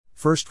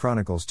1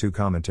 Chronicles 2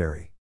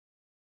 Commentary.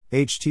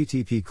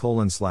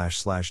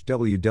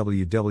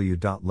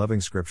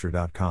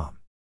 http://www.lovingscripture.com.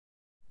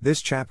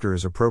 This chapter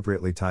is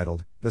appropriately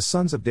titled, The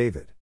Sons of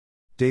David.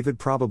 David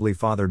probably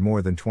fathered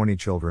more than 20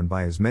 children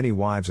by his many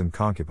wives and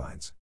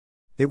concubines.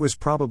 It was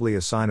probably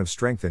a sign of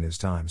strength in his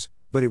times,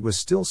 but it was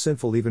still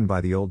sinful even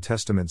by the Old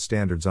Testament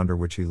standards under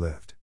which he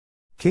lived.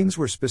 Kings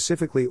were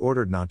specifically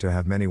ordered not to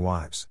have many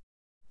wives.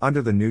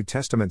 Under the New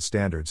Testament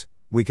standards,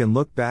 we can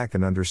look back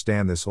and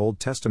understand this Old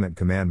Testament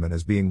commandment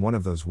as being one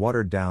of those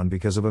watered down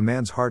because of a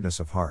man's hardness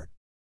of heart.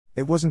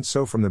 It wasn't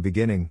so from the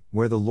beginning,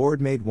 where the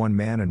Lord made one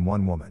man and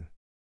one woman.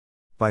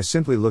 By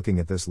simply looking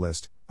at this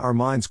list, our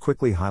minds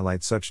quickly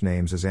highlight such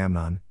names as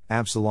Amnon,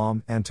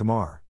 Absalom, and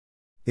Tamar.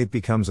 It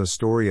becomes a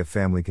story of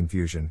family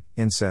confusion,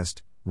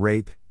 incest,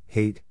 rape,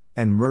 hate,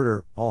 and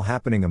murder, all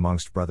happening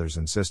amongst brothers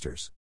and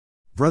sisters.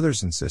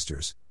 Brothers and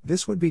sisters,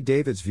 this would be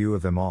David's view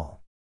of them all.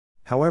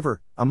 However,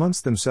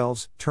 amongst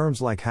themselves,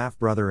 terms like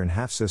half-brother and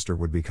half-sister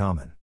would be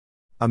common.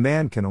 A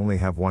man can only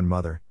have one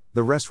mother,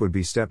 the rest would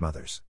be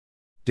stepmothers.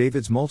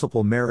 David's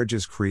multiple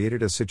marriages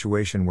created a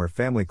situation where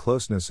family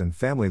closeness and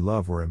family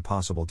love were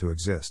impossible to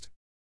exist.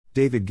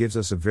 David gives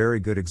us a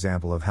very good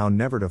example of how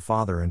never to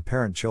father and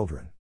parent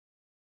children.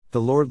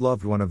 The Lord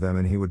loved one of them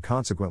and he would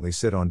consequently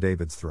sit on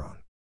David's throne.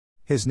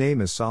 His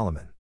name is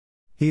Solomon.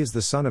 He is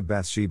the son of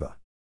Bathsheba.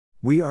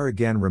 We are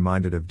again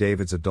reminded of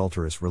David's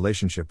adulterous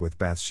relationship with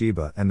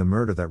Bathsheba and the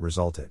murder that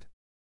resulted.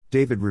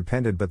 David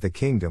repented, but the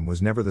kingdom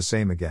was never the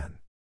same again.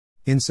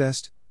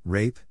 Incest,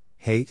 rape,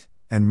 hate,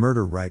 and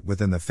murder right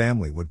within the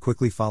family would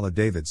quickly follow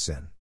David's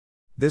sin.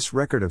 This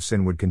record of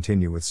sin would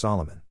continue with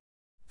Solomon.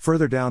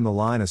 Further down the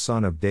line, a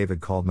son of David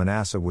called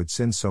Manasseh would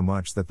sin so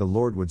much that the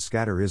Lord would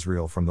scatter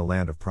Israel from the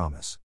land of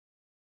promise.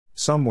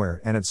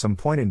 Somewhere and at some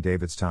point in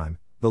David's time,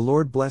 the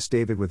Lord blessed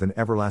David with an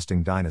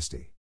everlasting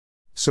dynasty.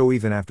 So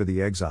even after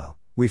the exile,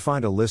 we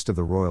find a list of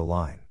the royal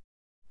line.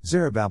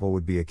 Zerubbabel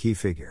would be a key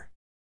figure.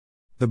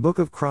 The book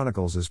of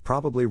Chronicles is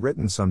probably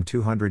written some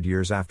 200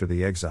 years after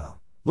the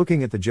exile,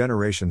 looking at the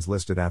generations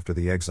listed after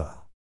the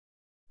exile.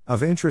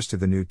 Of interest to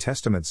the New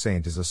Testament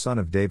saint is a son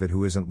of David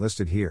who isn't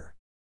listed here.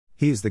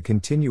 He is the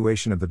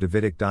continuation of the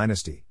Davidic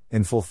dynasty,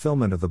 in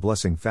fulfillment of the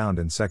blessing found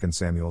in 2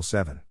 Samuel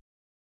 7.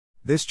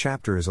 This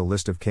chapter is a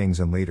list of kings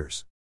and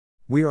leaders.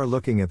 We are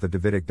looking at the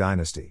Davidic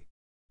dynasty.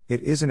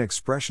 It is an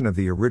expression of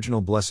the original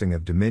blessing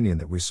of dominion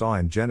that we saw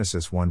in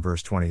Genesis 1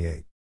 verse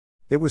 28.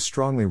 It was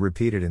strongly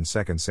repeated in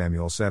 2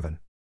 Samuel 7.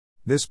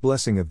 This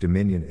blessing of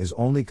dominion is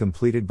only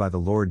completed by the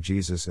Lord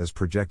Jesus as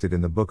projected in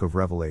the book of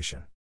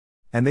Revelation.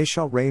 And they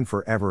shall reign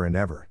forever and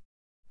ever.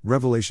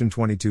 Revelation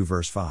 22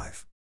 verse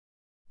 5.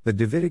 The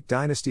Davidic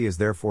dynasty is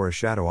therefore a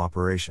shadow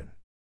operation.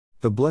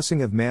 The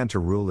blessing of man to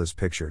rule is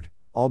pictured,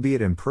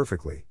 albeit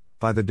imperfectly,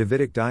 by the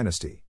Davidic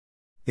dynasty.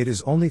 It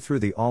is only through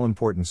the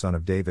all-important Son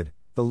of David,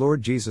 the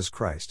Lord Jesus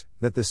Christ,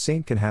 that the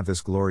saint can have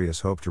this glorious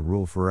hope to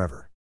rule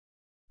forever.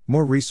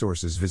 More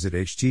resources visit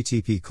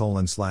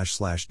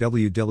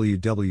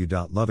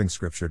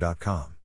http://www.lovingscripture.com.